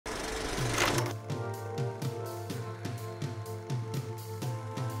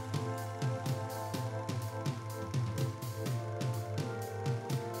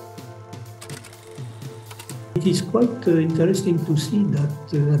It is quite interesting to see that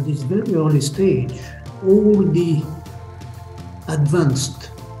at this very early stage, all the advanced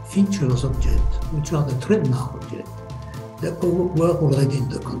features of jet, which are the trademark of jet, they were already in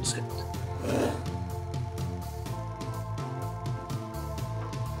the concept.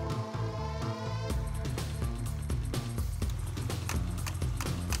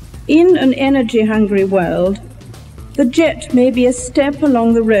 In an energy-hungry world, the jet may be a step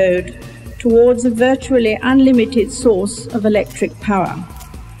along the road towards a virtually unlimited source of electric power.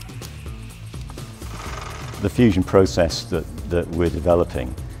 The fusion process that we're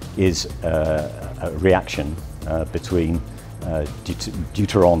developing is a reaction between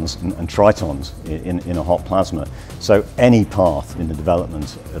deuterons and tritons in a hot plasma. So any path in the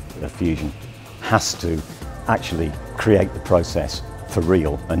development of fusion has to actually create the process for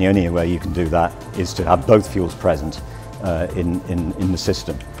real, and the only way you can do that is to have both fuels present in the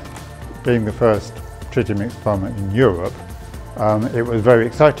system. Being the first tritium experiment in Europe, it was very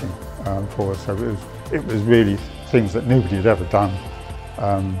exciting for us. So it was really things that nobody had ever done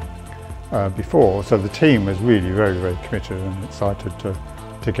before. So the team was really very, very committed and excited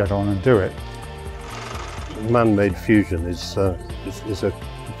to get on and do it. Man-made fusion is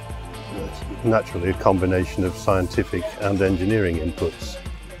naturally a combination of scientific and engineering inputs.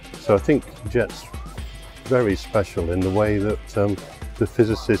 So I think JET's very special in the way that the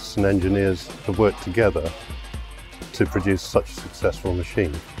physicists and engineers have worked together to produce such a successful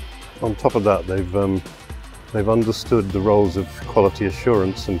machine. On top of that, they've understood the roles of quality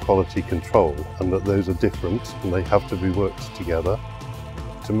assurance and quality control, and that those are different and they have to be worked together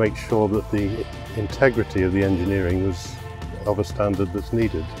to make sure that the integrity of the engineering was of a standard that's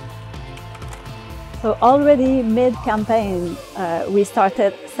needed. So already mid-campaign, we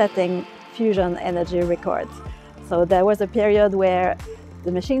started setting fusion energy records. So there was a period where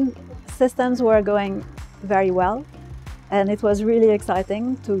the machine systems were going very well, and it was really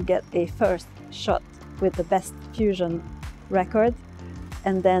exciting to get a first shot with the best fusion record.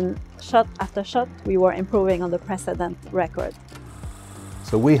 And then shot after shot, we were improving on the precedent record.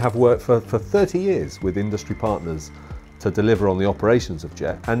 So we have worked for 30 years with industry partners to deliver on the operations of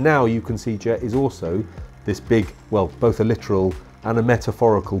JET, and now you can see JET is also this big, well, both a literal and a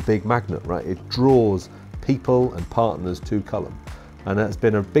metaphorical big magnet, right? It draws people and partners to Culham, and that's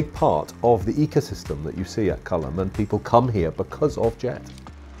been a big part of the ecosystem that you see at Culham, and people come here because of JET.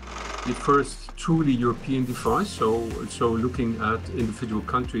 The first truly European device, so looking at individual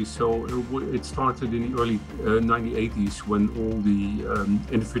countries. So it started in the early 1980s when all the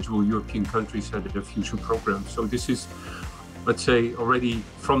individual European countries had their fusion program. So this is, let's say, already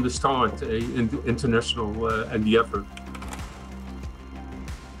from the start, an international endeavor.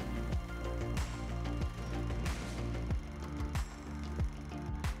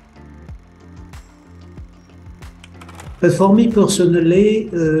 But for me personally,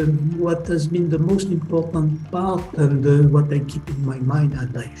 what has been the most important part and what I keep in my mind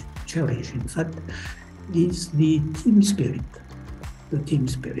and I cherish, in fact, is the team spirit. The team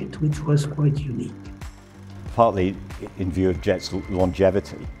spirit, which was quite unique. Partly in view of JET's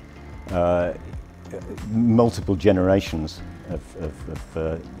longevity, multiple generations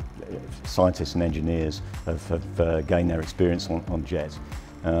of scientists and engineers have gained their experience on JET.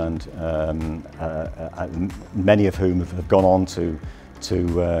 And many of whom have gone on to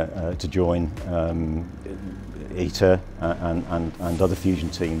join ITER and other fusion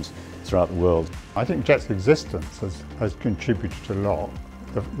teams throughout the world. I think JET's existence has contributed a lot.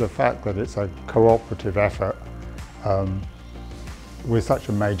 The fact that it's a cooperative effort with such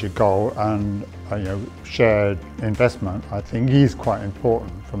a major goal and shared investment, I think is quite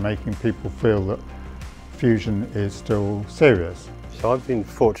important for making people feel that fusion is still serious. So I've been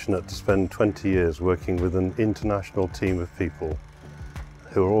fortunate to spend 20 years working with an international team of people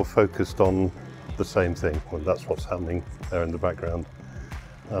who are all focused on the same thing. Well, that's what's happening there in the background.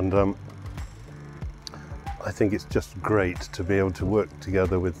 And I think it's just great to be able to work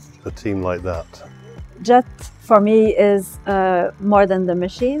together with a team like that. JET for me is more than the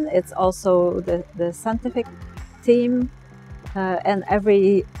machine. It's also the scientific team and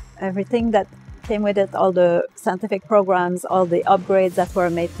everything that came with it, all the scientific programs, all the upgrades that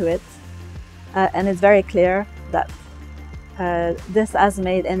were made to it. And it's very clear that this has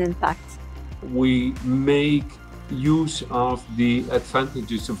made an impact. We make use of the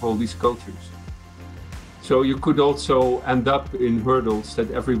advantages of all these cultures. So you could also end up in hurdles that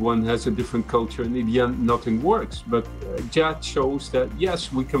everyone has a different culture and in the end nothing works. But JET shows that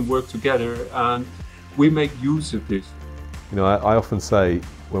yes, we can work together and we make use of this. You know, I often say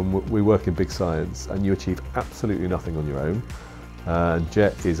when we work in big science and you achieve absolutely nothing on your own, And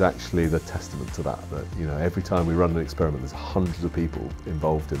JET is actually the testament to that, you know, every time we run an experiment there's hundreds of people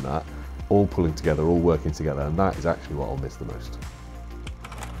involved in that, all pulling together, all working together, and that is actually what I'll miss the most.